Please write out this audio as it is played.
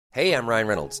Hey, I'm Ryan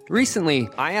Reynolds. Recently,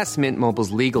 I asked Mint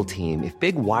Mobile's legal team if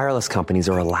big wireless companies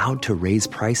are allowed to raise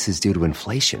prices due to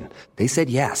inflation. They said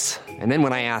yes. And then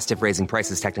when I asked if raising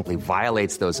prices technically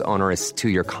violates those onerous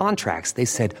two-year contracts, they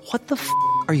said, "What the f***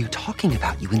 are you talking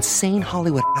about, you insane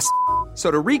Hollywood ass?" So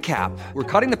to recap, we're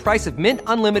cutting the price of Mint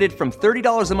Unlimited from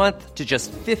 $30 a month to just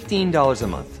 $15 a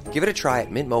month. Give it a try at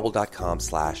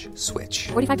mintmobile.com/switch.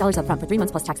 $45 up front for 3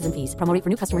 months plus taxes and fees. Promo rate for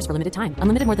new customers for limited time.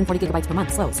 Unlimited more than 40 gigabytes per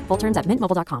month. Slows full terms at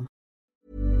mintmobile.com.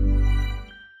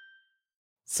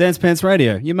 Sans Pants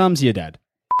Radio, your mum's your dad.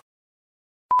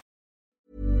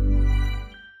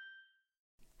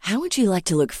 How would you like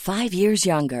to look 5 years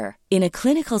younger? In a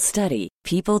clinical study,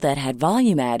 people that had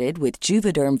volume added with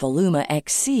Juvederm Voluma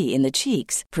XC in the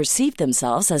cheeks perceived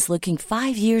themselves as looking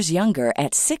 5 years younger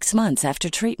at 6 months after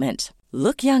treatment.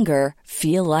 Look younger,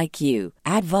 feel like you.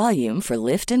 Add volume for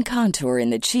lift and contour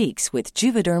in the cheeks with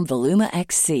Juvederm Voluma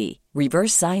XC.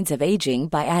 Reverse signs of aging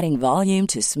by adding volume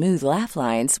to smooth laugh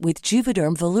lines with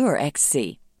Juvederm Volure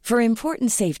XC. For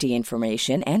important safety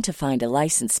information and to find a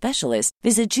licensed specialist,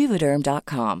 visit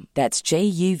Juvederm.com. That's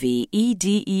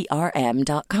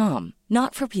JUVEDERM.com.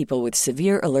 Not for people with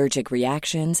severe allergic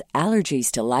reactions, allergies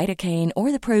to lidocaine,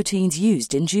 or the proteins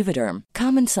used in Juvederm.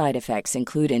 Common side effects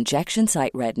include injection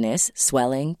site redness,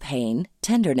 swelling, pain,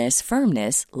 tenderness,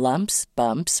 firmness, lumps,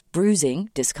 bumps, bruising,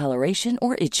 discoloration,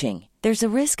 or itching. There's a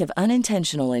risk of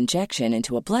unintentional injection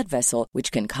into a blood vessel,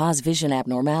 which can cause vision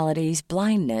abnormalities,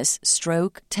 blindness,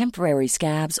 stroke, temporary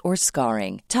scabs, or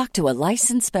scarring. Talk to a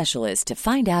licensed specialist to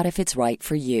find out if it's right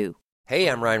for you. Hey,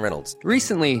 I'm Ryan Reynolds.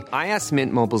 Recently, I asked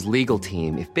Mint Mobile's legal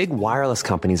team if big wireless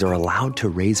companies are allowed to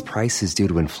raise prices due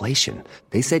to inflation.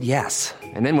 They said yes.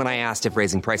 And then when I asked if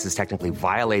raising prices technically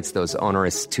violates those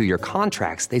onerous two-year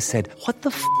contracts, they said, "What the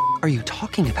f*** are you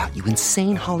talking about, you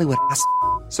insane Hollywood ass?"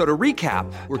 So to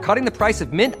recap, we're cutting the price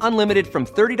of Mint Unlimited from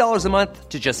 $30 a month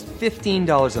to just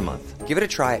 $15 a month. Give it a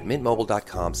try at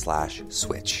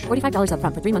mintmobile.com/switch. $45 up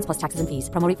front for 3 months plus taxes and fees.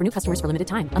 Promo rate for new customers for limited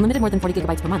time. Unlimited more than 40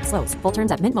 gigabytes per month. Slows full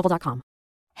terms at mintmobile.com.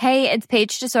 Hey, it's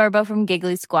Paige DeSorbo from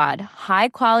Giggly Squad. High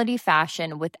quality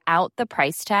fashion without the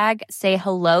price tag. Say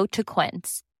hello to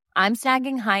Quince. I'm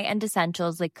snagging high-end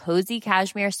essentials like cozy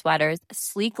cashmere sweaters,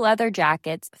 sleek leather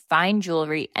jackets, fine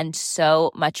jewelry, and so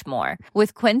much more.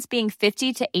 With Quince being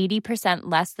 50 to 80%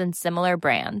 less than similar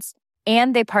brands.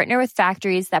 And they partner with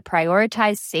factories that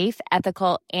prioritize safe,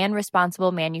 ethical, and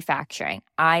responsible manufacturing.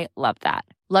 I love that.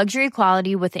 Luxury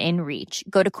quality within reach.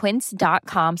 Go to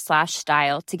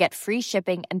quince.com/style to get free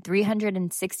shipping and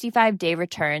 365-day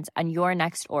returns on your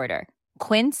next order.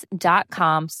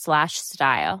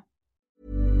 Quince.com/style.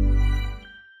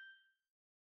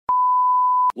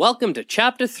 Welcome to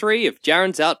Chapter 3 of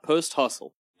Jaren's Outpost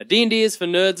Hustle, a D&D is for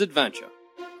Nerds adventure.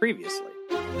 Previously.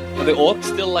 Are the orcs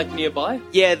still, nearby?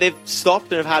 Yeah, they've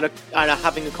stopped and are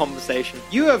having a conversation.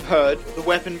 You have heard the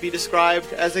weapon be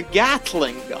described as a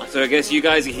Gatling gun. So I guess you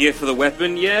guys are here for the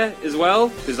weapon, as well?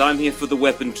 Because I'm here for the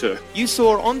weapon too. You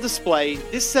saw on display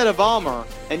this set of armor,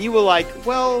 and you were like,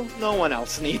 well, no one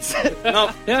else needs it.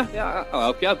 No, yeah, I'll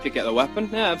help you. I'll pick out the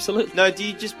weapon. Yeah, absolutely. No, do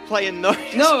you just play a note?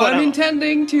 No, I'm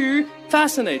intending to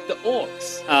fascinate the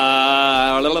orcs.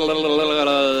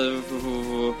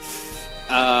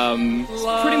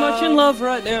 Pretty much in love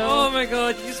right now. Oh my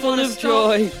god, you just want to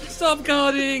stop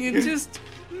guarding and just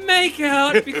make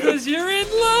out because you're in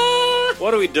love.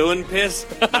 What are we doing, Piss?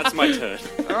 That's my turn.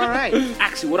 Alright.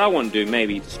 Actually, what I want to do,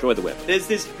 maybe destroy the weapon. There's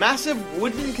this massive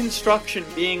wooden construction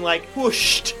being,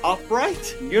 pushed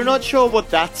upright. You're not sure what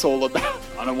that's all about.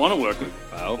 I don't want to work with you,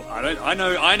 pal.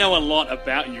 I know a lot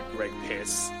about you, Greg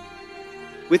Piss.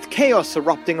 With chaos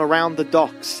erupting around the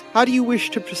docks, how do you wish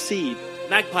to proceed?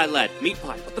 Magpie lad, meat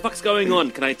pie, what the fuck's going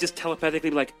on? Can I just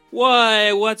telepathically be like,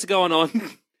 why, what's going on?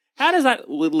 How does that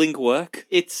link work?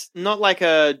 It's not like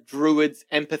a druid's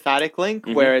empathetic link,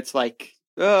 where it's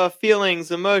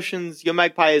feelings, emotions. Your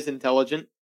magpie is intelligent,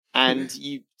 and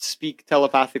you speak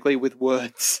telepathically with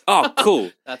words. Oh,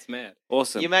 cool. That's mad.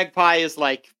 Awesome. Your magpie is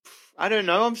I don't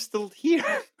know, I'm still here.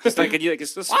 It's like,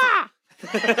 it's just... Ah!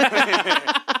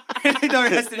 No,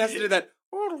 it has to do that.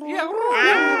 Yeah.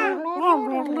 I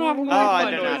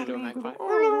don't know how to do a magpie.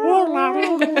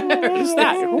 What's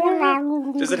that?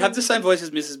 Does it have the same voice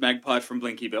as Mrs. Magpie from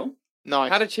Blinky Bill? No.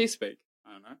 How did she speak?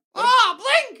 I don't know. Oh,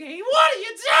 Blinky, what are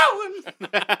you doing?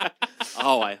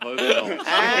 Oh, I hope not.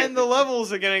 And the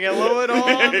levels are going to get lowered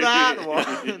on that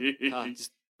one.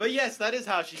 But yes, that is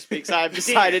how she speaks. I've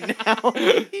decided now.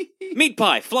 Meat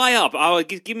pie, fly up.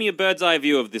 Give me a bird's eye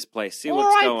view of this place. See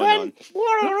what's going on.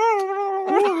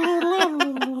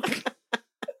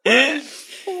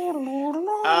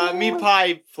 Meat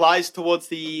pie flies towards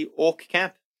the orc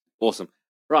camp. Awesome.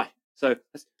 Right. So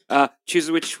Choose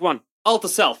which one. Alter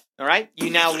self. All right, you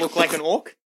now look like an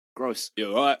orc. Gross.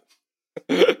 You're right.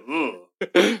 Ooh.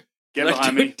 Get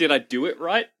behind me. Did I do it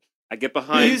right? I get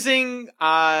behind. Using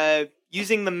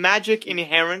the magic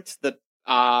inherent that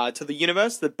to the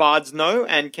universe that bards know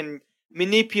and can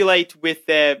manipulate with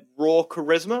their raw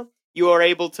charisma, you are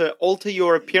able to alter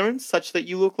your appearance such that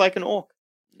you look like an orc.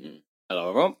 Hello,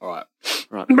 everyone. All right.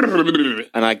 Right.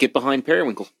 And I get behind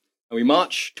Periwinkle. And we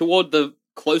march toward the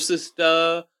closest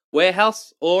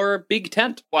warehouse or big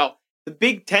tent. Well, the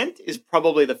big tent is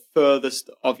probably the furthest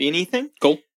of anything.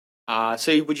 Cool.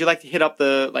 So would you like to hit up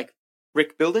the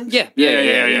brick buildings? Yeah.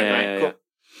 Yeah. Cool.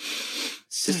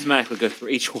 Systematically go through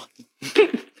each one.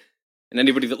 And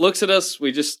anybody that looks at us,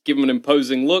 we just give them an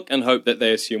imposing look and hope that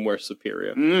they assume we're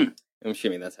superior. I'm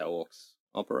assuming that's how orcs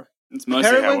operate. It's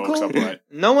mostly how Periwinkle, orcs operate.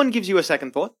 no one gives you a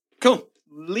second thought. Cool.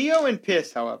 Leo and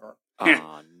Pierce, however.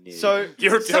 Ah, no. So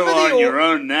You're some of on the your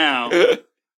own now.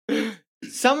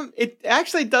 it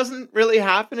actually doesn't really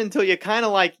happen until you're kind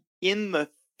of in the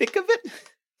thick of it.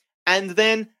 And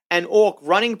then an orc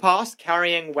running past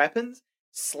carrying weapons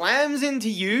slams into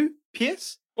you,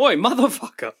 Pierce. Oi,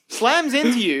 motherfucker. Slams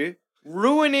into you,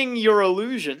 ruining your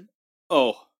illusion.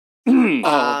 Oh.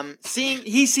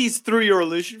 He sees through your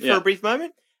illusion for Yeah. a brief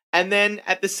moment, and then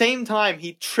at the same time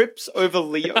he trips over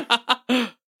Leo.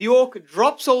 The orc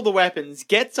drops all the weapons,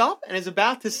 gets up, and is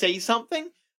about to say something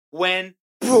when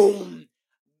boom,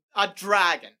 a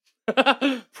dragon,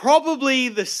 probably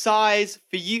the size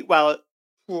for you. Well,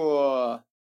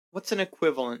 what's an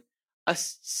equivalent? A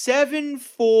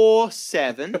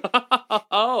 747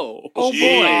 Oh.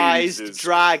 oversized Jesus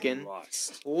dragon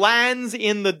Christ. lands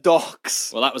in the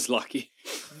docks. Well, that was lucky.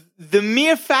 The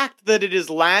mere fact that it has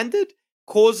landed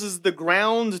causes the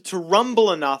ground to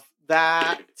rumble enough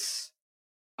that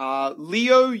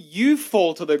Leo, you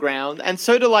fall to the ground, and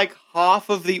so do half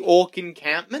of the orc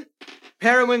encampment.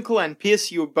 Periwinkle and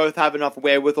Pierce, you both have enough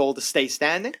wherewithal to stay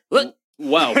standing.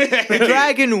 Wow. The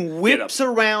dragon whips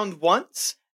around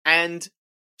once, and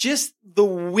just the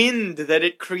wind that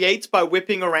it creates by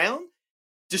whipping around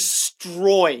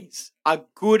destroys a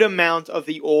good amount of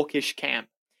the orcish camp.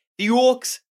 The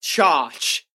orcs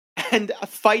charge, and a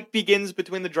fight begins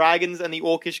between the dragons and the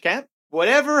orcish camp.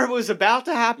 Whatever was about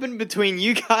to happen between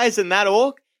you guys and that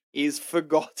orc is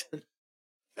forgotten.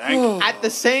 Thank you. At the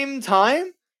same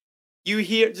time, you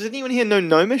hear... Does anyone here know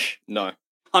Gnomish? No.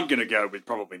 I'm going to go with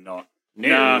probably not.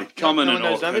 No. Common No and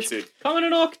one orc, knows that's it. Common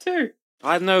and orc too.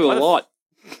 I know a lot.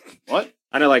 What?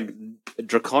 I know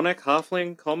Draconic,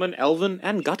 Halfling, Common, Elven,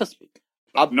 and Gutter Speak.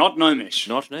 Not Gnomish.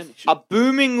 Not Gnomish. A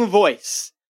booming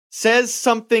voice says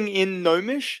something in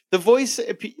Gnomish. The voice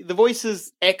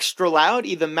is extra loud,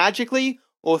 either magically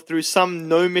or through some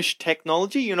Gnomish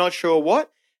technology. You're not sure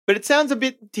what, but it sounds a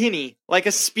bit tinny, like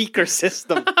a speaker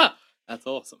system. That's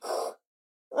awesome.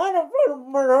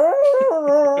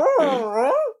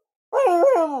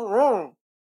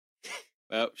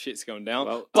 Well, shit's going down.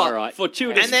 Well, but alright.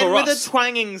 fortuitous And then for with us. a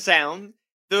twanging sound,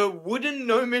 the wooden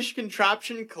gnomish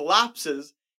contraption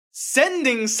collapses,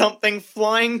 sending something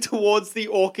flying towards the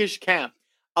orcish camp.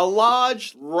 A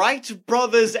large Wright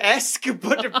Brothers-esque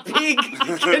but big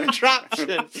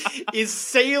contraption is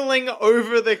sailing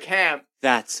over the camp.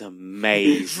 That's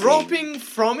amazing. Dropping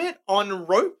from it on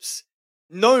ropes,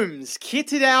 gnomes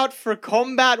kitted out for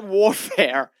combat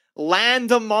warfare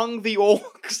land among the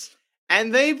orcs,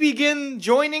 and they begin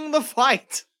joining the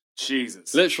fight.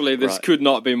 Jesus. Literally, this Right. could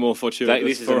not be more fortuitous.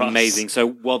 This is for us. amazing. So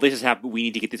while this is happening, we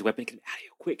need to get this weapon out of here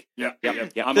quick. Yeah. Yep. I'm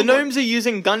The on board. gnomes are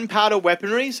using gunpowder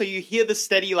weaponry, so you hear the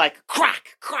steady,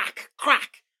 crack, crack,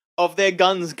 crack of their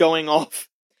guns going off.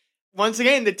 Once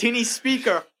again, the tinny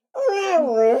speaker.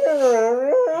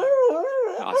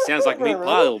 Oh, sounds like meat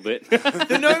pie a little bit.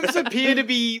 The gnomes appear to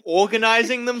be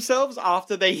organizing themselves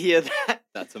after they hear that.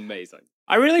 That's amazing.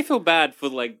 I really feel bad for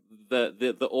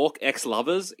the orc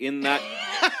ex-lovers in that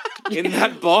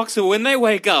box. So when they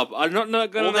wake up, I'm not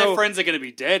gonna All know. their friends are going to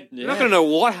be dead. I'm not gonna know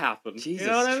what happened. Jesus, you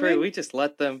know what I true. mean? We just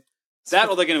let them. That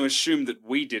or they're going to assume that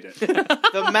we did it.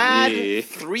 The mad Yeah.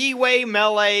 three-way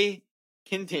melee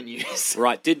continues.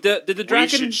 Right? Did the We dragon?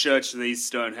 should search these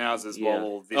stone houses Yeah. while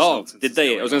all this Oh, nonsense did is they?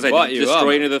 going I was gonna on. say, What did you they destroy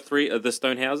are, any of the three of the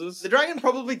stone houses? The dragon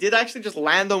probably did actually just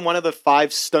land on one of the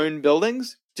 5 stone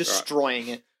buildings, destroying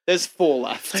it. There's 4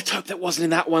 left. Let's hope that wasn't in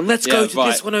that one. Let's Yeah, go to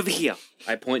right. this one over here.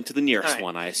 I point to the nearest Alright.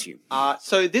 one, I assume.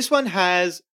 So this one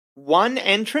has one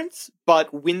entrance,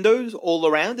 but windows all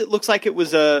around. It looks like it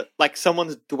was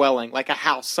someone's dwelling, like a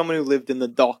house, someone who lived in the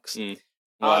docks.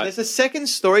 Right. There's a second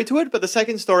story to it, but the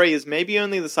second story is maybe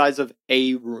only the size of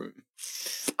a room.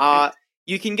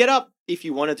 You can get up if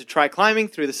you wanted to try climbing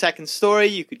through the second story.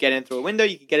 You could get in through a window.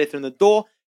 You could get in through the door.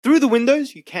 through the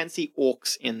windows, you can see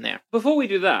orcs in there. Before we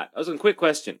do that, I was a quick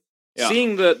question. Yeah.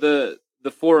 Seeing the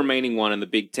 4 remaining one in the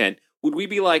big tent, would we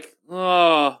be like,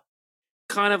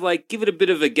 kind of like give it a bit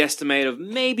of a guesstimate of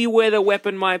maybe where the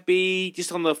weapon might be,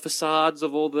 just on the facades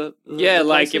of all the Yeah,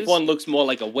 like if places? one looks more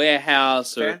like a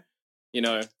warehouse or, Fair. you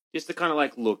know. Just to kind of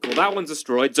like, look, well, that one's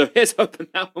destroyed, so here's hoping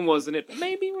that one wasn't it. But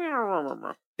maybe.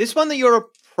 This one that you're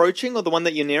approaching, or the one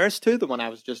that you're nearest to, the one I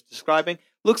was just describing,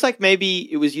 looks like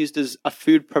maybe it was used as a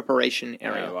food preparation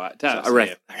area. Yeah,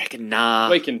 right. I reckon, nah.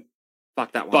 We can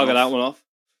fuck that one bugger off. that one off.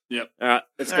 Yep. All right,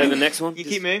 let's go All to right. the next one. You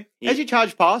Just- keep moving. Yeah. As you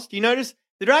charge past, you notice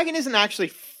the dragon isn't actually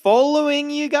following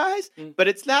you guys, but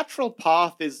its natural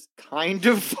path is kind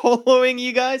of following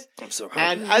you guys. I'm sorry.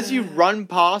 And as you run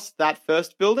past that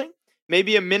first building,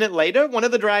 maybe a minute later, one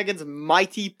of the dragon's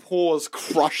mighty paws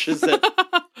crushes it.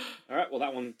 All right, well,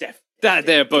 that one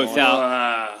They're both out.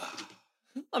 Uh,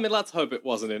 I mean, let's hope it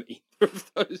wasn't in either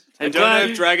of those. I don't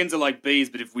know if dragons are like bees,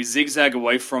 but if we zigzag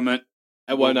away from it,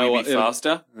 I won't know will we what be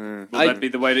faster? Will I- that be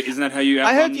the way to... Isn't that how you I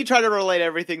outrun... heard you try to relate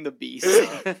everything to beasts.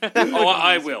 Oh,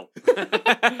 I will.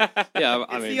 Yeah,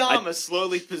 I It's mean, the armor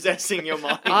slowly possessing your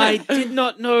mind. I did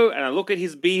not know, and I look at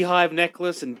his beehive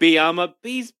necklace and bee armor.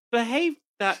 Bees behave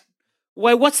that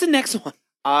way. What's the next one?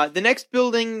 The next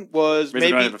building was The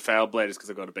reason I maybe have a foul blade is because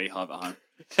I've got a beehive at home.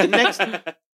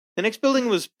 the next building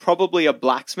was probably a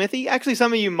blacksmithy. Actually,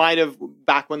 some of you might have,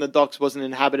 back when the docks wasn't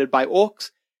inhabited by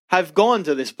orcs, have gone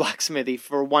to this blacksmithy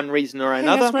for one reason or Hey,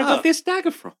 another. that's where I got this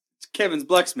dagger from. It's Kevin's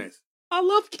blacksmith. I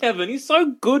love Kevin. He's so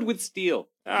good with steel.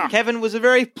 Kevin was a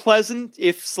very pleasant,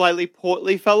 if slightly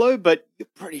portly fellow, but you're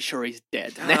pretty sure he's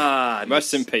dead.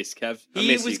 rest in peace, Kev.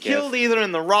 He was killed either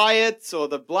in the riots or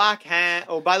the Black Hand,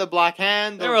 or by the Black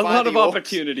Hand. There or are a by lot the of orcs.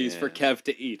 opportunities for Kev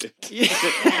to eat.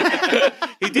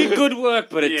 He did good work,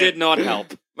 but it did not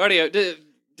help. Radio,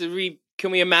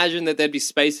 can we imagine that there'd be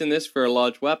space in this for a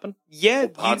large weapon? Yeah,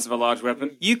 Parts of a large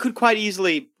weapon. you could quite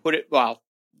easily put it. Well,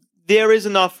 there is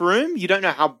enough room. You don't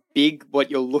know how big what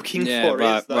you're looking for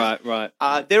is. Though. right.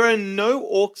 There are no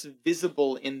orcs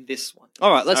visible in this one.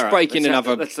 All right, let's break in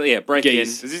another. Break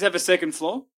geese. Does this have a second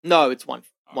floor? No, it's one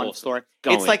Awesome. story.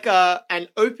 Go It's in. like an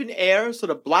open air sort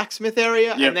of blacksmith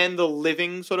area, Yep. and then the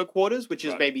living sort of quarters, which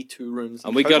is maybe 2 rooms. And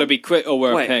in we got to total. be quick or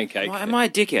we're Wait, a pancake. Am I a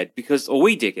dickhead? Or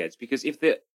we dickheads? Because if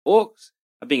the orcs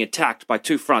are being attacked by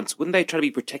 2 fronts, wouldn't they try to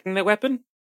be protecting their weapon?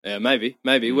 Yeah, maybe.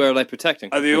 Where are they protecting?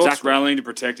 Are the orcs Exactly. rallying to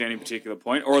protect any particular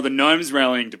point, or are the gnomes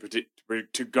rallying to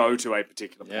to go to a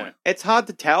particular point? It's hard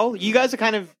to tell. You guys are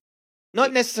kind of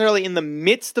not necessarily in the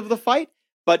midst of the fight,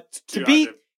 but to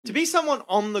be someone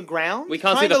on the ground. We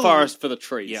can't see the kinda- forest for the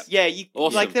trees. Yeah, you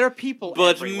Awesome. like there are people.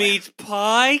 But everywhere. meat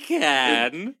pie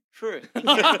can. True.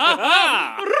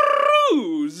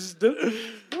 Roosed.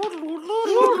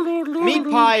 Meat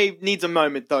Pie needs a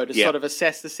moment though to Yeah. sort of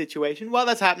assess the situation. While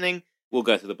that's happening, We'll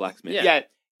go to the blacksmith. yeah,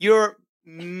 you're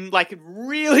like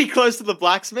really close to the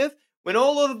blacksmith when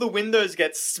all of the windows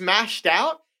get smashed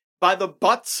out by the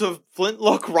butts of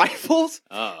flintlock rifles,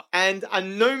 Oh. and a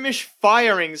gnomish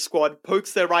firing squad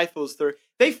pokes their rifles through.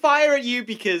 They fire at you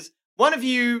because one of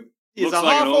you is Looks a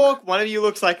like half an orc, orc. one of you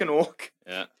looks like an orc.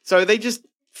 Yeah. So they just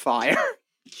fire.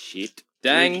 Shit.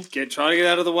 Dang. Try to get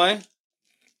out of the way.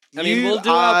 I mean, You we'll do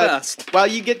our are- best. Well,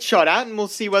 you get shot at, and we'll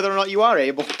see whether or not you are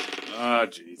able. Oh,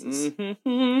 Jesus.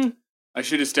 Mm-hmm. I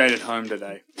should have stayed at home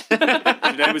today.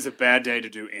 Today was a bad day to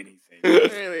do anything.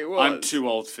 It really was. I'm too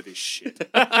old for this shit.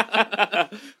 I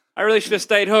really should have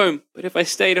stayed home, but if I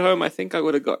stayed home, I think I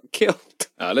would have got killed.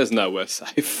 Oh, there's nowhere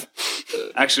safe.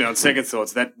 Actually, on second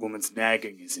thoughts, that woman's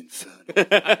nagging is infernal.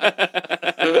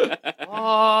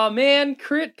 Oh, man,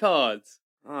 crit cards.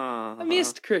 Uh-huh. I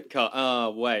missed crit card.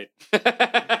 Oh, wait.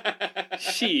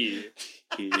 Shit.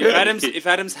 If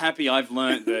Adam's happy, I've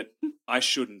learnt that I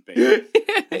shouldn't be.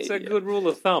 It's a good rule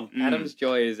of thumb. Adam's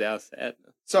joy is our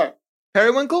sadness. So,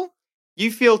 Periwinkle,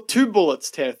 you feel 2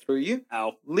 bullets tear through you.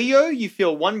 Ow. Leo, you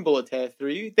feel 1 bullet tear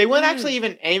through you. They weren't actually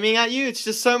even aiming at you. It's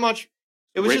just so much.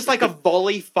 It was just like a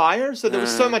volley fire, so there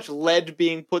was so much lead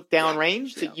being put down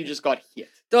range that you just got hit.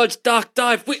 Dodge, duck,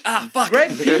 dive. Fuck.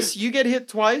 Red Piece, you get hit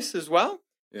twice as well,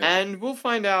 Yeah. and we'll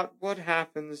find out what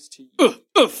happens to you.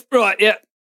 Right, yeah.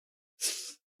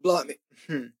 Blimey.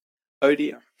 Oh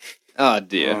dear. Oh,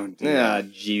 dear. Oh, dear. Ah,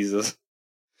 Jesus.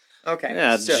 Okay.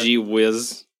 Ah, so, gee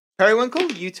whiz.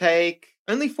 Periwinkle, you take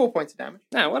only 4 points of damage.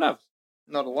 Nah, what else?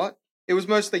 Not a lot. It was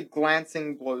mostly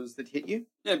glancing blows that hit you.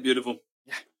 Yeah, beautiful.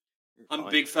 I'm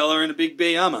a big fella in a big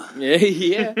bee armor. Yeah,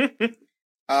 yeah.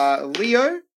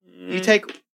 Leo, you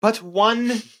take but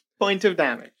 1 point of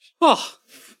damage. Oh,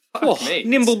 Fuck me.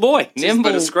 nimble boy. Nimble.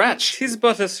 But a scratch. Tis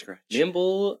but a scratch.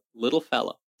 Nimble little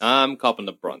fella. I'm copping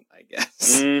the brunt, I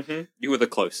guess. Mm-hmm. You were the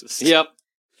closest. Yep.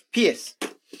 Pierce,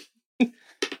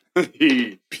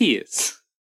 Pierce.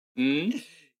 Mm?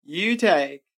 you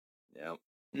take Yep.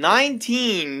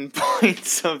 19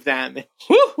 points of damage.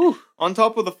 Woo-hoo. On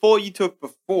top of the 4 you took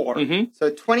before. Mhm. So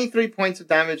 23 points of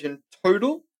damage in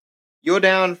total. You're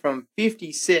down from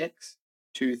 56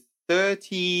 to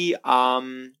 30, what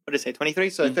did I say, 23?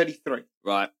 So 33.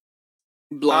 Right.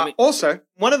 Blimey. Also,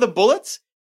 one of the bullets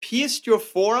pierced your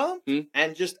forearm Hmm.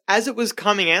 and just as it was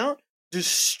coming out,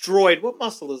 destroyed. What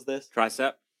muscle is this?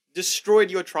 Tricep. Destroyed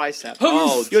your tricep.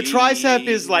 Oh, your tricep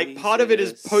is like part of it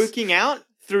is Jesus. poking out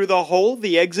through the hole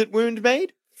the exit wound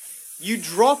made. You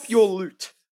drop your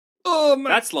loot. Oh,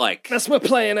 man. That's like That's my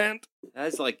playing ant.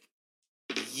 that's like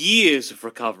years of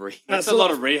recovery. That's a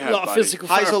lot of rehab, A lot of buddy. physical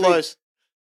Highs or therapy. lows?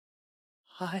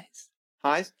 Highs.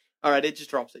 Highs? Alright, it just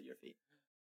drops at your feet.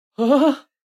 Oh,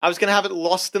 I was going to have it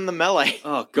lost in the melee.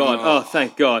 God. Oh,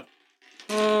 thank God.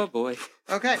 Oh boy.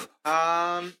 Okay.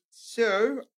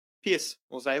 So, Pierce,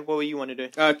 we'll say, what do you want to do?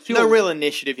 Cure. No real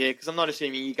initiative here, because I'm not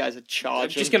assuming you guys are I'm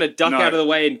charging. just going to duck No. out of the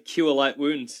way and cure light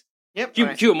wounds. Yep. Cure,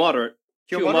 alright. cure moderate.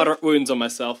 Cure Cure moderate? moderate wounds on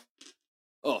myself.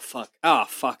 Oh, fuck. Ah,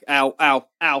 fuck. Ow, ow,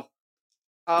 ow.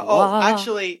 Oh,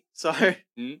 actually, so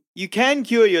Hmm? you can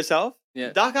cure yourself.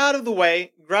 Yeah. Duck out of the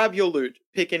way, grab your loot,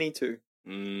 pick any two.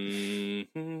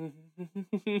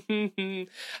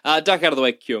 Duck out of the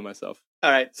way, cure myself.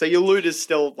 Alright, so your loot is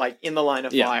still, like, in the line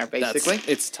of Yeah, fire, basically.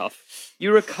 It's tough.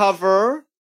 You recover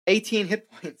 18 hit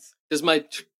points. Does my...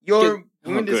 Your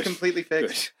Oh, wound is good. completely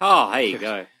fixed. Oh, there you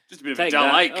go. Just a bit of a Take dull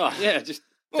that. ache. Oh, Yeah, just...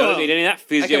 don't need any of that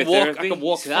I physiotherapy. can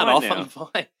walk It's that fine off.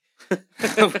 now.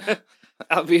 I'm fine.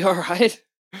 I'll be all right.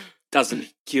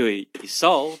 Doesn't cure your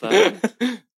soul, though.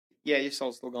 Yeah, your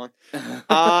soul's still gone.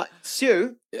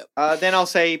 Sue, Yep. then I'll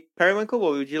say, Periwinkle,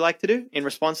 what would you like to do in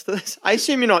response to this? I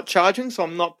assume you're not charging, so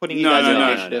I'm not putting you No, guys no, in no,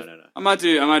 no, initiative. no.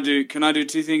 Oh. Can I do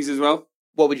two things as well?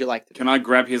 What would you like to do? Can I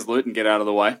grab his loot and get out of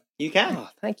the way? You can. Oh,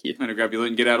 thank you. I'm going to grab your loot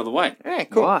and get out of the way. Alright,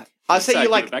 cool. What? I'll say Say, you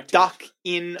give like it back to you. duck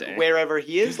in Damn. wherever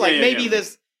he is. Like Yeah, maybe yeah.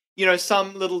 there's,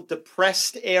 some little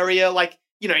depressed area. Like,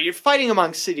 you're fighting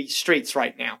among city streets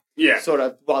right now. Yeah. Sort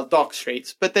of, well, dock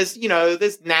streets. But there's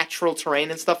natural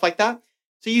terrain and stuff like that.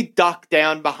 So you duck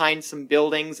down behind some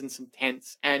buildings and some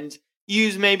tents and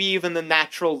use maybe even the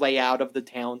natural layout of the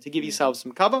town to give yourself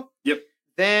some cover. Yep.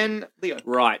 Then, Leo.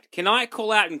 Right. Can I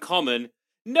call out in common,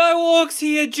 no orcs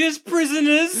here, just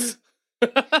prisoners?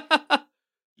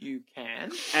 You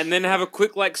can. And then have a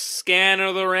quick, scan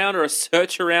of around or a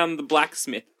search around the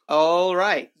blacksmith. All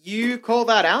right. You call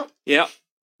that out. Yep.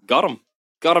 Got him.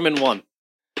 Got him in one.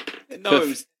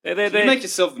 Gnomes. They're, Can you make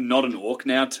yourself not an orc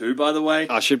now, too, by the way?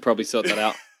 I should probably sort that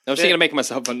out. I was thinking of making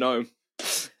myself a gnome.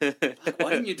 Why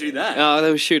didn't you do that? Oh,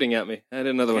 they were shooting at me. I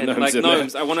didn't know there were And, gnomes in there.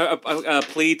 gnomes. I want to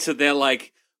plead to their,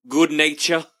 good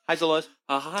nature. Highs or lows?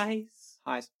 Highs.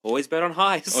 Highs. Always bet on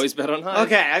highs. Always bet on high.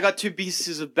 Okay, I got two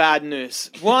pieces of bad news.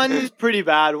 One's pretty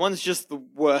bad, one's just the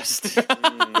worst.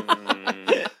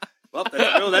 Well,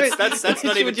 that's real. That's Which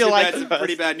not even would you too like bad. It's first?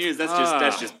 pretty bad news. Let's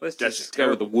Let's just just go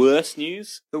with the worst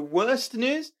news. The worst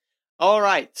news?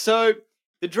 Alright, so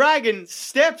the dragon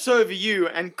steps over you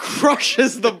and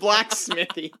crushes the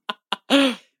blacksmithy.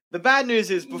 The bad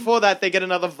news is, before that, they get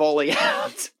another volley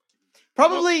out.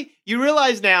 Probably, you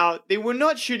realize now, they were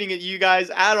not shooting at you guys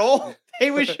at all. They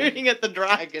were shooting at the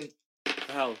dragon.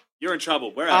 Hell, you're in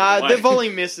trouble. We're out of the The way. volley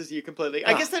misses you completely.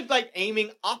 I guess they're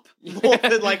aiming up more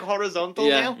than horizontal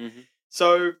Yeah. now.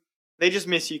 So they just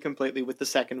miss you completely with the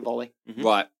second volley.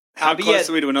 Right. How but close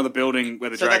yeah, are we to another building where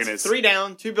the so dragon that's is? 3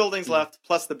 down, 2 buildings left,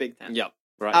 plus the big tent. Yep.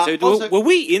 Right. So also- were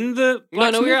we in the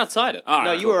No, we were outside it. All right,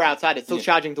 No, you cool. were outside it, still Yeah.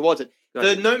 charging towards it.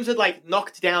 Gotcha. The gnomes had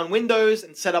knocked down windows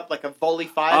and set up a volley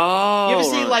fire. Oh, You ever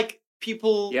see right.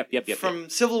 people Yep. from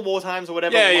Civil War times or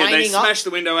whatever Yeah, they lining up? smash the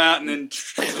window out and then.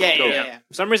 Yeah.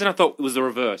 For some reason, I thought it was the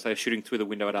reverse. They were shooting through the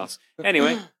window at us.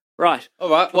 Anyway, right. All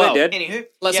right. Well, Well, they're dead. Anywho,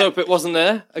 let's yeah, hope it wasn't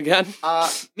there again.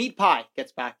 Meat Pie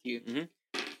gets back to you. Mhm.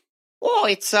 Oh,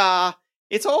 it's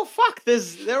all fucked.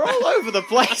 They're all over the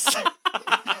place.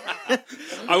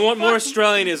 I want more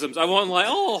Australianisms. I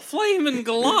want flaming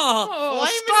galah. Flaming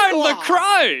Stone the Claw.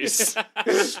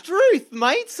 crows. Struth,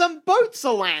 mate. Some boats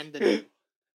are landing.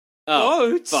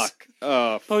 Oh, Boats. fuck.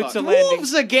 Oh, Boats fuck. are landing.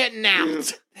 Dwarves are getting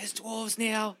out. There's dwarves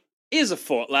now. Here's a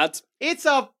fort, lads. It's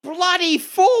a bloody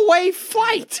 4-way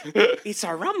fight. It's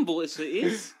a rumble. It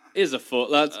is. Here's a fort,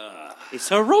 lads. It's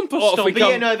a rumble. What if we But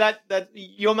come- yeah, no, that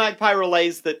your magpie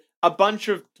relays that a bunch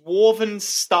of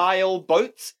dwarven-style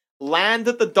boats land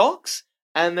at the docks,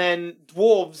 and then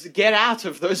dwarves get out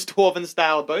of those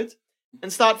dwarven-style boats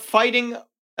and start fighting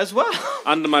as well.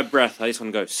 Under my breath, I just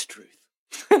want to go Struth.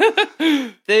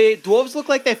 The dwarves look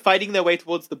like they're fighting their way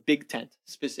towards the big tent,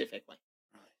 specifically.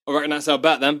 I reckon that's our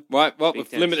bet then. Right, well, with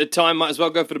tent. limited time, might as well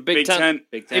go for the big tent.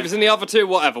 Big If tent. it's in the other two,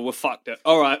 whatever, we're fucked it.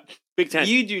 All right. Big tent.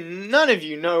 None of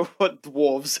you know what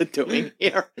dwarves are doing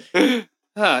here.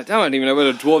 I don't even know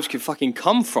where the dwarves could fucking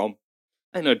come from.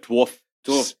 Ain't no dwarf.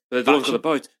 Dwarf. The dwarves got the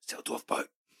boat. Still a dwarf boat.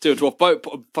 Do a dwarf boat,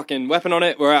 put a fucking weapon on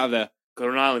it, we're out of there. Go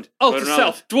to an island. Oh, Go to an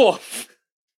self, dwarf.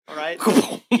 All right.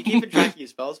 You keeping track of your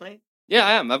spells, mate? Yeah,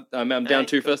 I am. I'm down Alright,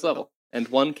 2 cool, first level. And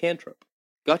 1 cantrip.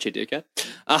 Gotcha, dickhead.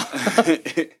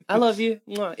 I love you.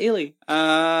 Mwah, Ely.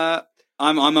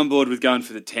 I'm on board with going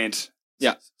for the tent.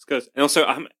 Yeah. It's good. And also,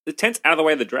 the tent's out of the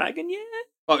way of the dragon, yeah?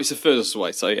 Oh, it's the furthest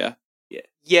away, so yeah.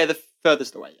 Yeah, the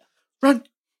furthest away, yeah. Run! All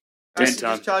right, Tent so just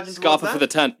time. charging Scarper towards for that? the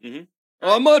tent. Mhm.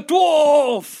 I'm a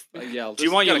dwarf! Yeah, Do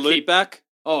you want your loot back?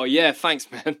 Oh, yeah, thanks,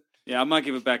 man. Yeah, I might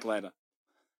give it back later.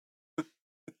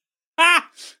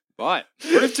 Right.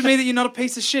 Prove to me that you're not a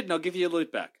piece of shit and I'll give you your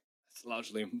loot back. It's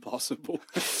largely impossible.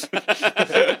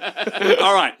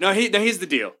 All right. Now, here's the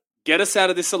deal. Get us out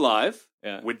of this alive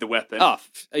with the weapon. Oh,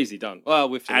 easy done. Well,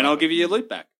 with and I'll give you your loot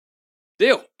back.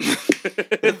 Deal.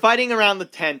 The fighting around the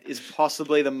tent is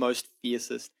possibly the most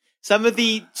fiercest. Some of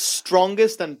the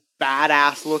strongest and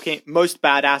most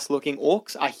badass looking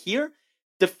orcs are here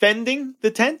defending the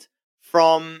tent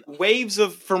from waves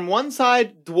from one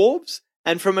side dwarves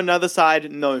and from another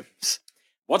side gnomes.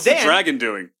 What's Then- the dragon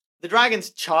doing? The dragon's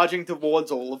charging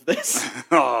towards all of this.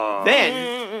 Oh.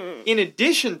 Then, in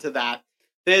addition to that,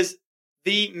 there's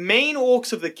the main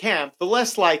orcs of the camp, the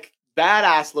less like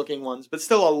badass looking ones, but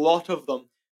still a lot of them,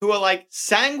 who are like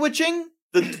sandwiching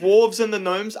the dwarves and the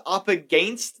gnomes up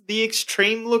against the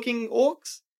extreme looking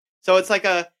orcs. So it's like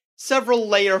a several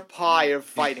layer pie of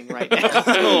fighting right now.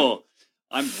 Oh,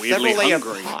 I'm weirdly Several layer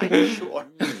hungry. pie, sure.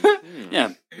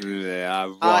 Yeah.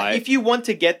 Yeah, right. If you want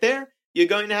to get there, you're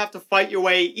going to have to fight your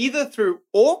way either through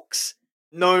orcs,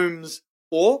 gnomes,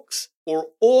 orcs, or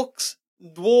orcs,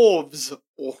 dwarves,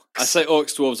 orcs. I say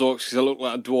orcs, dwarves, orcs because I look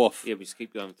like a dwarf. Yeah, we just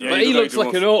keep going. Yeah, But you he look looks like a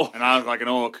like an dwarf. orc. And I look like an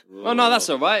orc. Oh, no, that's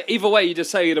all right. Either way, you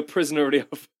just say you're a prisoner of the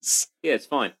others. Yeah, it's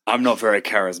fine. I'm not very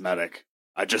charismatic.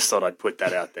 I just thought I'd put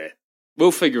that out there.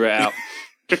 We'll figure it out.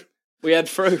 We head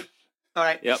through. All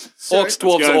right. Yep. So Orcs,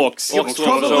 dwarves, go. orcs. You're Orcs, dwarves,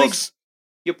 probably, orcs.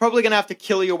 you're probably going to have to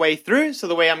kill your way through. So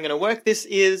the way I'm going to work this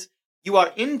is you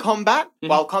are in combat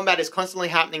while combat is constantly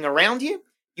happening around you.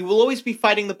 You will always be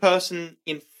fighting the person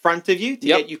in front of you to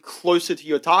Yep. get you closer to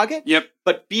your target. Yep.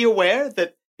 But be aware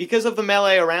that because of the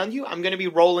melee around you, I'm going to be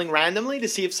rolling randomly to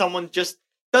see if someone just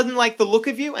doesn't like the look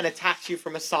of you and attacks you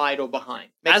from a side or behind.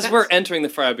 Make As sense? we're entering the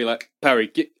fray, I'd be like,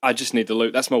 Perry, I just need the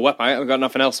loot. That's my weapon. I haven't got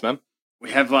nothing else, man. We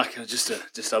have like I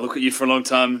look at you for a long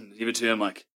time and give it to you. I'm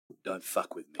like, don't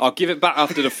fuck with me. I'll give it back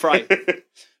after the fray.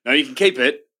 No, you can keep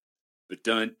it, but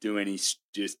don't do any.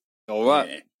 Just All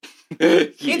right.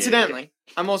 Incidentally,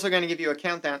 I'm also going to give you a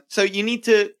countdown. So you need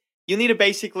to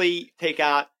basically take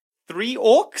out 3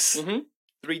 orcs, Mhm.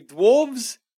 3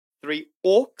 dwarves, 3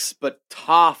 orcs, but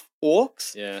half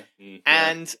orcs. Yeah.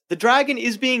 And the dragon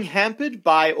is being hampered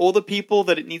by all the people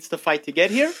that it needs to fight to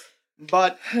get here.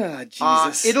 But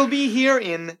it'll be here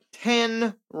in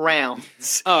 10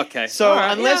 rounds. Okay. So All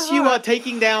right. unless Yeah, you all are right.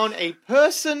 taking down a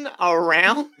person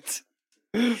around,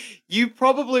 you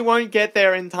probably won't get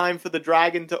there in time for the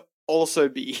dragon to also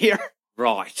be here.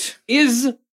 Right.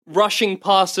 Is rushing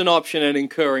past an option and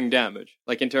incurring damage?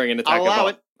 Like incurring an attack? I'll allow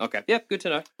above? Okay. Yep, good to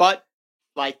know. But,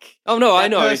 like, Oh, no, I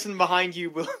that know. person behind you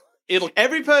will...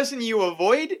 Every person you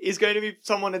avoid is going to be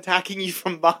someone attacking you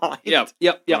from behind. Yep.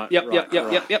 Right, Yep.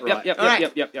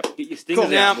 Get your stingers Cool. out,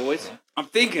 Now- boys. I'm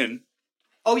thinking.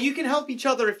 Oh, you can help each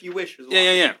other if you wish as well.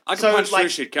 Yeah. I can So, punch like- through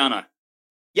shit, can't I?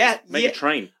 Yeah, Make a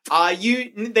train.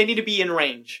 they need to be in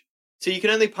range. So you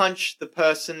can only punch the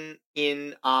person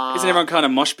in... Isn't everyone kind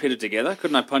of mosh pitted together?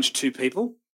 Couldn't I punch 2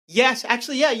 people? Yes,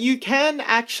 actually, yeah, you can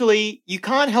actually... You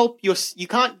can't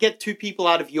get 2 people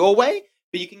out of your way,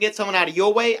 but you can get someone out of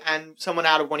your way and someone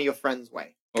out of one of your friends'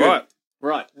 way. All right.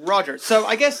 Right. Roger. So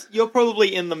I guess you're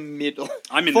probably in the middle.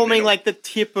 I'm in forming the middle. like the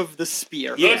tip of the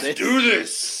spear. Let's This. do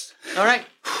this. All right.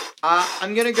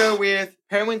 I'm going to go with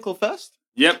Periwinkle first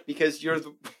Yep. because you're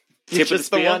the... Tip of the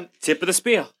just the spear. one... Tip of the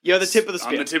spear. You're the tip of the I'm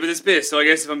spear. the tip of the spear, so I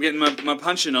guess if I'm getting my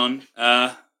punching on,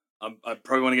 I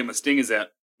probably want to get my stingers out.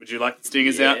 Would you like the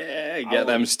stingers out? Yeah, get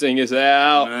them stingers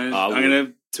out. I'm going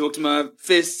to talk to my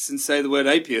fists and say the word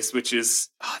apius, which is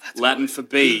Latin for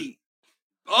bee.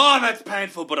 Oh, that's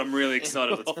painful, but I'm really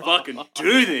excited. Let's fucking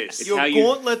do this. It's Your how you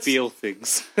gauntlets- feel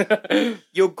things.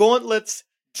 Your gauntlets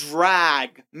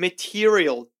drag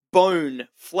material, bone,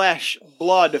 flesh,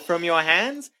 blood from your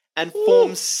hands and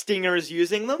form stingers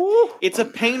using them. It's a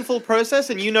painful process,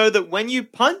 and you know that when you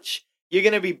punch, you're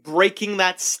going to be breaking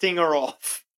that stinger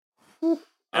off. All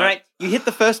right, you hit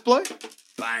the first blow.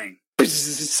 Bang.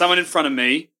 Someone in front of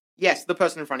me. Yes, the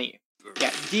person in front of you.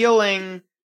 Yeah, dealing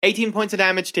 18 points of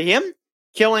damage to him,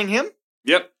 killing him,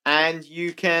 Yep. and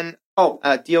you can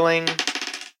dealing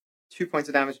 2 points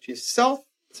of damage to yourself.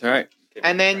 That's all right.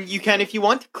 And then you can, if you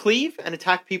want, cleave and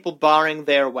attack people barring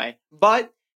their way.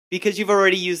 But because you've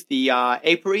already used the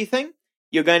apiary thing,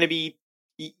 you're going to be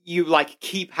you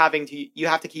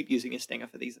have to keep using your stinger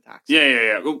for these attacks.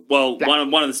 Yeah. Well, Black.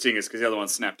 one of the stingers because the other one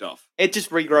snapped off. It just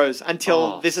regrows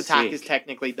until this attack sick. is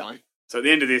technically done. So at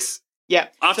the end of this, Yeah.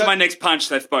 after my next punch,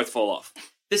 they both fall off.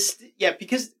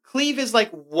 Because cleave is like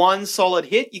one solid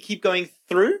hit, you keep going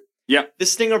through. Yeah. The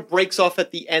stinger breaks off at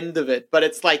the end of it, but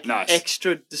it's like Nice.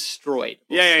 extra destroyed.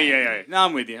 Yeah. No,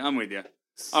 I'm with you.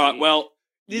 All right, well,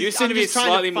 you seem to be just trying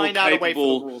to slightly more find out a way for the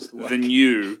capable rules to work. than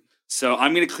you, so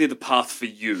I'm going to clear the path for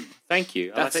you. Thank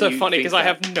you. That's so funny because I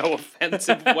have no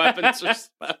offensive weapons or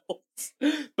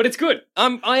spells, but it's good.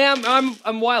 I'm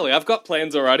wily. I've got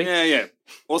plans already. Yeah.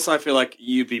 Also, I feel like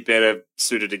you'd be better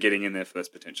suited to getting in there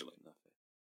first, potentially.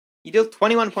 You deal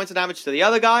 21 points of damage to the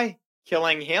other guy,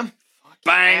 killing him.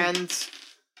 Bang! And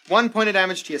 1 point of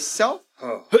damage to yourself.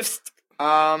 Oh.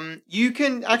 You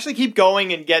can actually keep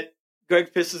going and get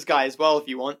Greg Piss's guy as well if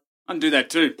you want. I can do that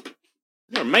too.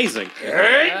 You're amazing.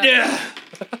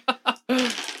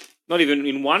 Not even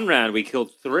in one round we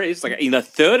killed 3. It's like in a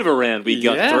third of a round we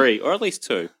got 3, or at least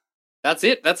 2. That's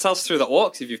it. That's us through the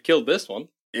orcs if you've killed this one.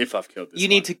 If I've killed this You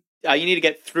need to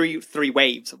get three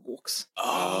waves of walks.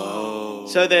 Oh.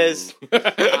 So there's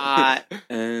I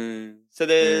in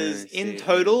see.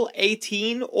 total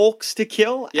 18 orcs to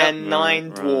kill and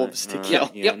 9 dwarves to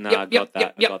kill. I got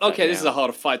that. Okay, this is a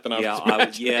harder fight than I was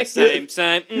imagining.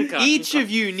 Same. Each of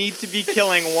you need to be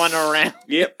killing one around.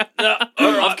 Yep.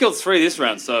 I've killed 3 this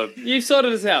round, so You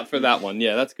sorted us out for that one.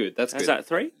 Yeah, that's good. That's Is good. that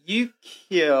 3? You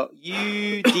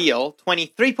deal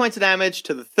 23 points of damage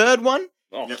to the third one,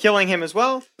 killing him as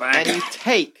well, Bang. and you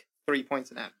take 3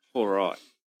 points of damage. All right.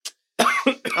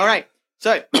 All right,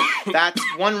 so that's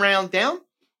one round down.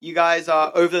 You guys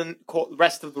are over the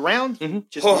rest of the round.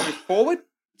 Just move forward,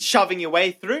 shoving your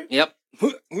way through. Yep.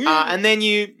 And then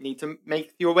you need to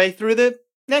make your way through the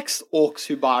next orcs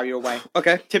who bar your way.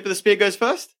 Okay. Tip of the spear goes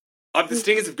first. the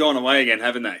stingers have gone away again,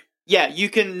 haven't they? Yeah, you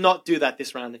can not do that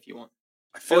this round if you want.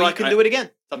 I feel Or like you can do it again.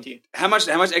 It's up to you. How much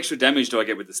extra damage do I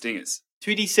get with the stingers?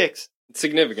 2d6.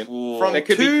 Significant. From That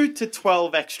could be- 2 to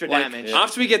 12 extra damage.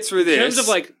 After we get through this, In terms of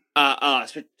like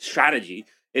strategy,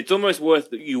 it's almost worth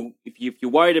you if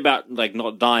you're worried about like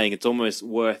not dying. It's almost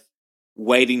worth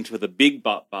waiting for the big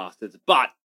butt bastards. But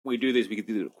we do this, we can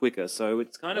do it quicker. So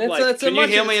it's kind of can you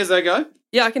heal me as I go?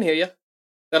 Yeah, I can hear you.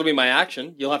 That'll be my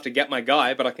action. You'll have to get my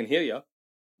guy, but I can hear you.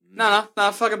 No,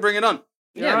 fucking bring it on.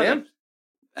 Yeah, man.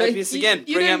 Apius again.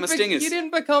 Bring out my stingers. You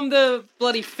didn't become the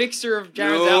bloody fixer of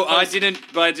Jared's No, outpost. I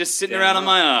didn't by just sitting around on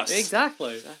my ass.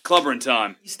 Exactly. Clobbering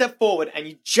time. You step forward and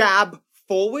you jab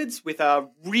forwards with a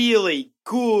really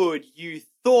good, you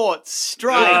thought,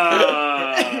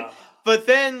 strike. But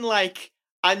then, like,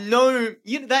 a gnome,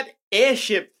 that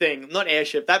airship thing, not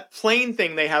airship, that plane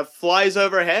thing they have flies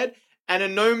overhead, and a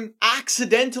gnome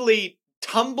accidentally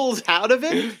tumbles out of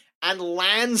it and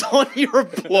lands on your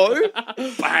blow.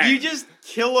 You just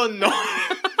kill a gnome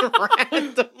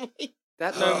randomly.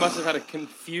 That gnome must have had a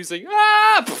confusing...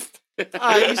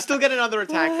 You still get another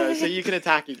attack, though, so you can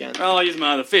attack again. Well, I'll use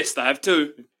my other fist. I have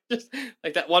 2. Just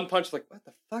like that one punch, like, what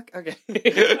the fuck? Okay.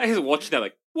 I was watching that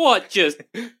like, what? Just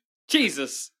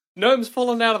Jesus. Gnome's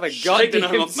falling out of the Shake the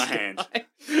goddamn gnome off my sky. hand.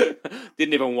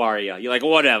 didn't even worry you. You're like,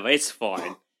 whatever, it's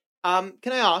fine. Can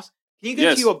I ask, can you go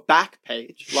Yes. to your back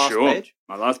page, last Sure. page?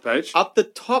 My last page. Up the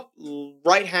top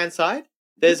right-hand side,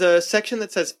 there's a section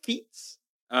that says feats.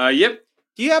 Yep.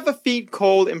 Do you have a feat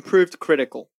called Improved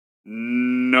Critical?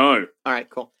 No. All right,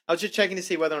 cool. I was just checking to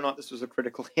see whether or not this was a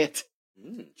critical hit.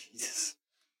 Jesus.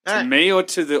 All To right, me or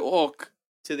to the orc?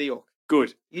 to the orc.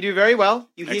 Good. You do very well.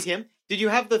 You hit Ex- him. Did you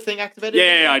have the thing activated?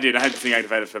 Yeah, I did. I had the thing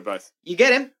activated for both. You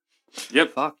get him.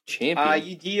 Yep. Fuck, champion.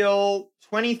 You deal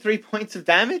 23 points of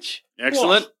damage.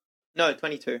 Excellent. No,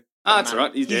 22. Ah, that's all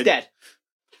right. He's dead. dead.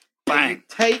 And Bang. you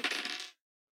take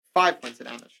 5 points of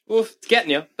damage. Oof, it's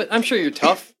getting you, but I'm sure you're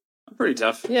tough. I'm pretty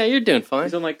tough. Yeah, you're doing fine.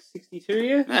 He's on like 62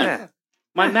 here? Yeah.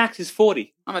 My max is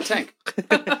 40. I'm a tank.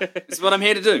 This is what I'm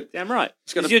here to do. Damn right.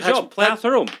 Just gotta It's your patch- job. Plow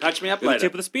through them. Patch me up With the later.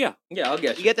 tip of the spear. Yeah, I'll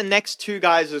get You you. get the next 2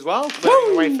 guys as well.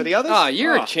 Clearing the way for the others. Ah,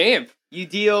 you're a champ. You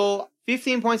deal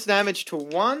 15 points of damage to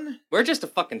one, We're just a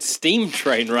fucking steam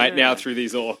train right now through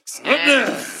these orcs.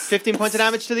 and 15 points of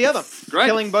damage to the other. Great.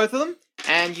 Killing both of them,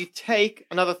 and you take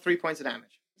another 3 points of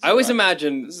damage. I always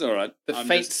imagine This is all right. the I'm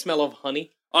faint just- smell of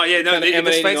honey. Oh yeah, no, kinda the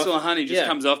emanating face off- of honey just Yeah.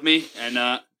 comes off me, and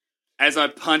As I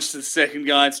punch the second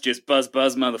guy, it's just buzz,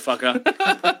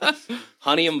 motherfucker.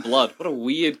 Honey and blood. What a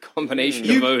weird combination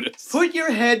You of odors. put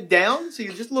your head down, so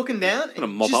you're just looking down. I'm gonna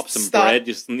and mop just up some start- bread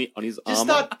just on his Just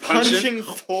armor. start punching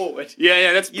forward.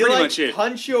 Yeah, that's You pretty like much it.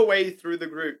 punch your way through the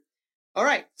group. All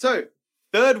right, so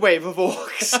third wave of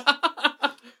orcs.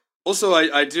 Also,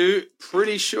 I do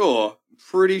pretty sure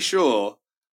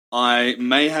I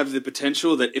may have the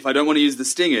potential that if I don't want to use the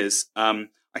stingers,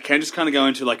 I can just kind of go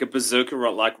into like a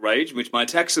berserker-like rage, which my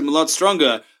attacks are a lot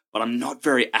stronger, but I'm not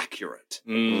very accurate.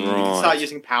 You can start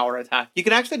using power attack. You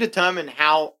can actually determine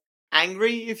how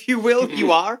angry, if you will,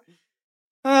 you are.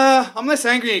 I'm less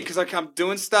angry because I'm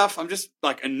doing stuff. I'm just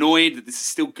like annoyed that this is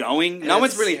still going. No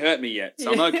one's really hurt me yet,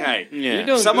 so I'm okay. Yeah. You're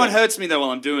doing If someone good. hurts me though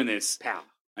while I'm doing this,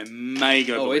 I may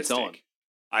go Oh, it's ballistic.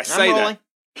 on. I say rolling.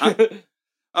 that. Huh?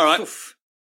 All right.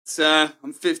 So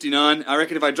I'm 59. I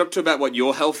reckon if I drop to about what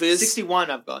your health is,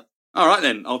 61 I've got. all right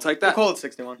then, I'll take We'll that. call it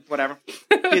 61. Whatever.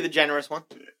 Be the generous one.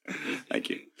 Thank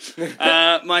you.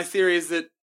 My theory is that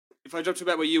if I drop to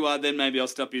about where you are, then maybe I'll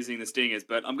stop using the stingers.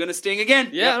 But I'm going to sting again.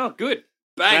 Yeah, no, good.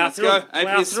 Bang, Plow let's through go. 'em, plow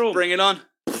Apius, through 'em. bring it on.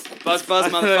 Buzz, I thought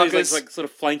he was motherfuckers. like sort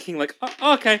of flanking, like,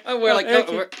 oh, okay. Oh, we're like,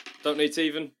 okay. don't need to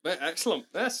even. Excellent.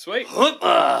 That's sweet.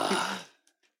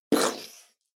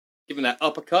 Give him that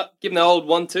uppercut. Give him that old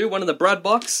 1-2, one of the Brad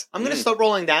box. I'm going to stop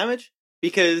rolling damage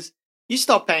because you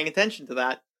stop paying attention to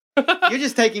that. You're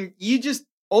just taking.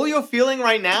 All you're feeling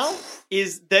right now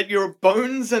is that your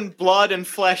bones and blood and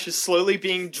flesh is slowly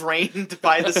being drained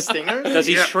by the stinger. Does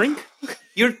he shrink?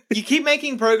 You keep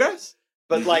making progress,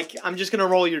 but like I'm just gonna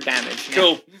roll your damage.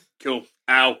 now. Cool.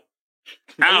 Ow.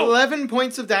 Ow. 11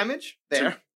 points of damage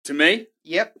there. To me?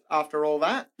 Yep. After all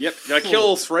that. Yep. Did I kill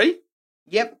all three?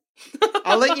 Yep.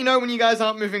 I'll let you know when you guys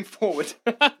aren't moving forward.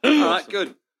 All right,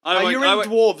 good. You're in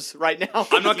dwarves right now.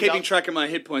 I'm not You keeping know? track of my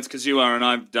hit points because you are, and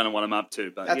I don't know what I'm up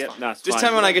to. But That's fine. That's just fine.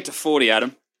 tell me when I get to 40,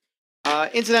 Adam.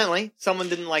 Incidentally, someone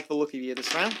didn't like the look of you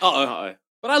this round. Uh-oh.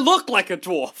 But I look like a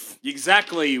dwarf.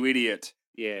 Exactly, you idiot.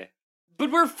 Yeah.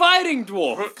 But we're fighting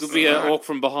dwarves. Could be an orc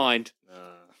from behind.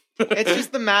 It's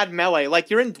just the mad melee.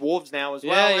 Like, you're in dwarves now as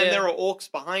well, Yeah, yeah. and there are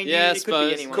orcs behind Yeah, I you. It could suppose.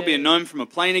 be anyone. Could be a gnome from a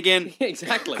plane again.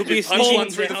 Exactly. Could be a Punch small one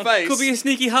through the Oh, face. Could be a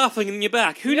sneaky halfling in your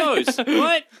back. Who knows?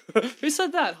 What? Who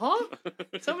said that, huh?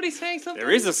 Somebody saying something?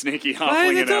 There is a sneaky What are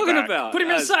halfling they in our talking back. about? Put him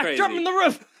in a That's sack, crazy. drop him in the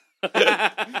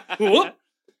river. Whoop.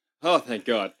 Oh, thank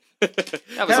God. That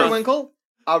was Periwinkle,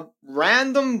 a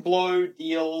random blow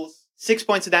deals 6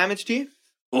 points of damage to you,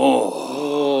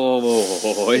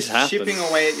 Oh, it's happened. chipping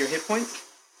away at your hit points.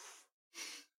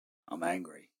 I'm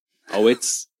angry. Oh,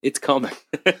 it's coming.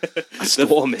 A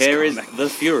storm is There is coming. the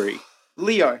fury.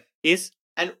 Leo, Is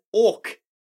an orc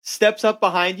steps up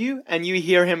behind you, and you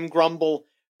hear him grumble,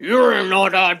 "You're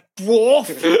not a dwarf!"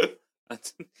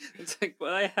 it's like,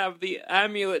 but I have the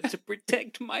amulet to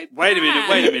protect my. Wait a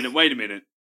back. minute.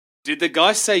 Did the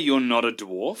guy say you're not a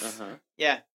dwarf? Uh-huh.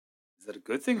 Yeah. Is that a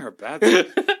good thing or a bad thing?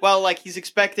 Well, like, he's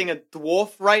expecting a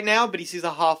dwarf right now, but he sees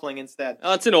a halfling instead.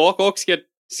 Oh, it's an orc. Orcs get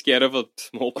scared of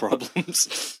small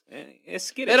problems. Yeah,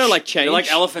 skittish. They don't like change. They're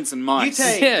like elephants and mice. You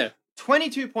take Yeah.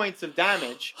 22 points of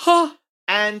damage, Huh.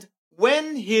 and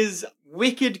when his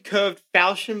wicked curved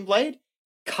falchion blade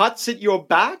cuts at your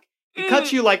back, it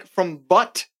cuts you like from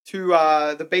butt to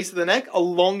the base of the neck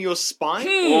along your spine.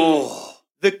 Oh.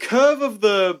 The curve of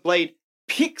the blade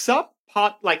picks up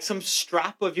part like some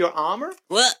strap of your armor,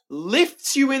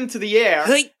 lifts you into the air,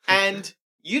 and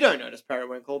you don't notice,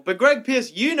 Periwinkle, but Greg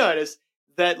Pierce, you notice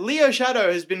that Leo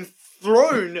Shadow has been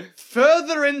thrown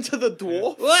further into the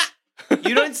dwarf.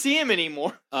 You don't see him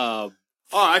anymore. Oh,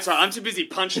 that's right. I'm too busy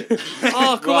punching.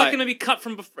 Oh, cool! Right. I'm gonna be cut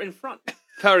from in front.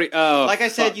 Perry. Oh, Like I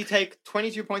said, fuck. you take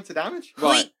 22 points of damage.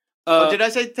 Right. Or did I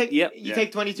say take? Yep. You Yeah.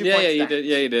 take 22 Yeah, points. yeah, you down. did.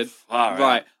 Yeah, you did. All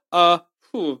Right.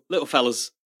 Little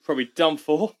fella's probably done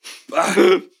for.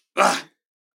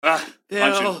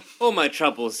 All my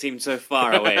troubles seem so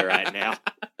far away right now.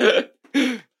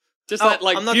 Just Oh, that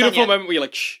like I'm not beautiful done yet. moment where you're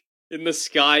like, shh, in the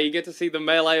sky. You get to see the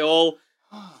melee all.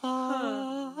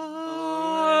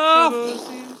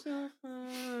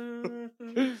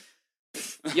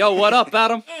 Yo, what up,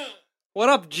 Adam? What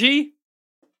up, G?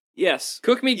 Yes.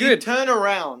 Cook me You good. turn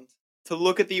around to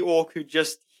look at the orc who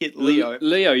just hit Leo.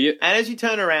 Leo, you. And as you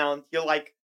turn around, you're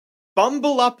like,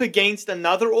 bumble up against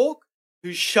another orc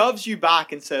who shoves you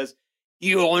back and says,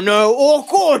 "You're no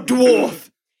orc or dwarf."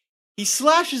 He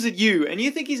slashes at you, and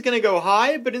you think he's going to go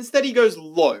high, but instead he goes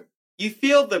low. You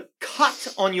feel the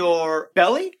cut on your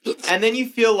belly, and then you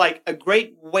feel like a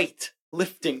great weight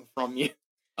lifting from you.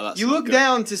 Oh, that's You not look good.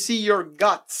 down to see your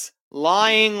guts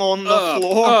lying on the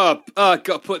floor.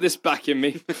 Gotta put this back in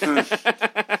me.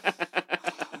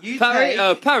 You Parry,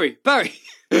 take Parry.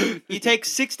 You take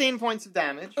 16 points of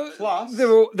damage, plus...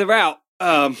 They're out.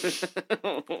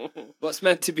 What's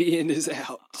meant to be in is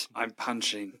out. I'm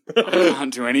punching. I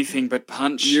can't do anything but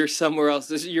punch. You're somewhere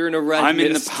else. You're in a red I'm in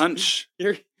the mist. punch.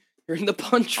 You're in the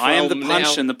punch I am the realm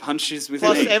punch, now. and the punch is within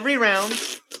Plus, me. every round,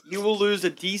 you will lose a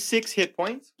d6 hit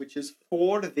points, which is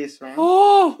 4 to this round.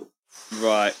 Oh!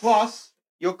 Right. Plus,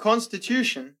 your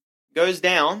constitution goes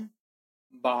down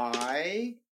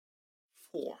by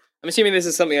 4. I'm assuming this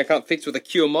is something I can't fix with a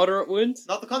cure moderate wounds,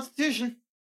 Not the constitution.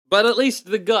 but at least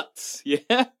the guts,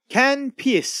 yeah? Can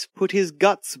Pierce put his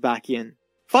guts back in?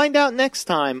 Find out next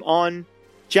time on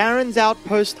Jaren's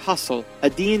Outpost Hustle, a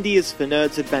D&D is for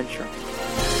Nerds adventure.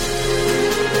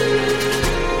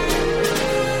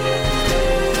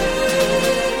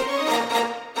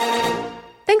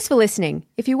 Thanks for listening.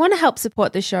 If you want to help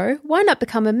support the show, why not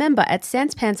become a member at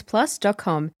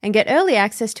sanspantsplus.com and get early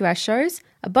access to our shows,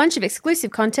 a bunch of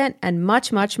exclusive content, and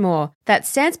much, much more. That's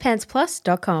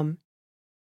sanspantsplus.com.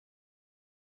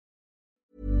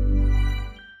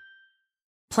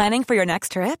 Planning for your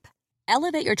next trip?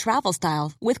 Elevate your travel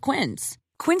style with Quince.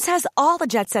 Quince has all the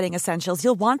jet-setting essentials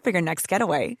you'll want for your next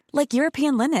getaway, like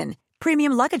European linen,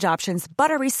 premium luggage options,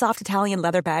 buttery soft Italian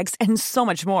leather bags, and so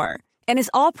much more. And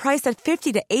is all priced at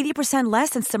 50 to 80%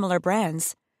 less than similar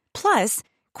brands. Plus,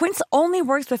 Quince only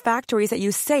works with factories that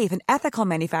use safe and ethical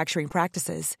manufacturing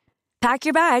practices. Pack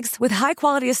your bags with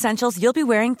high-quality essentials you'll be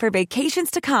wearing for vacations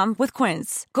to come with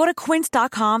Quince. Go to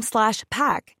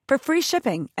quince.com/pack for free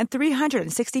shipping and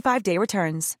 365-day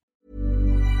returns.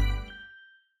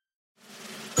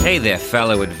 Hey there,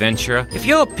 fellow adventurer. If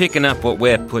you're picking up what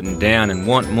we're putting down and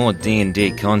want more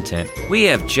D&D content, we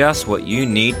have just what you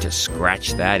need to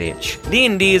scratch that itch.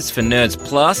 D&D is for Nerds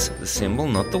Plus, the symbol,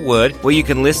 not the word, where you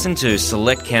can listen to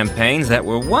select campaigns that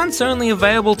were once only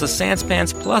available to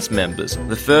Sanspants Plus members.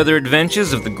 The further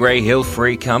adventures of the Grey Hill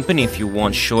Free Company if you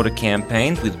want shorter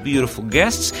campaigns with beautiful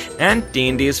guests, and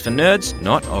D&D is for Nerds,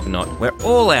 not Ognot, where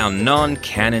all our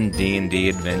non-canon D&D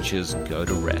adventures go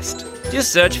to rest.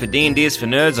 Just search for D&D is for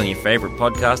Nerds on your favorite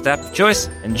podcast app of choice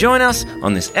and join us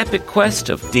on this epic quest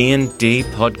of D&D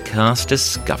podcast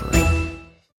discovery.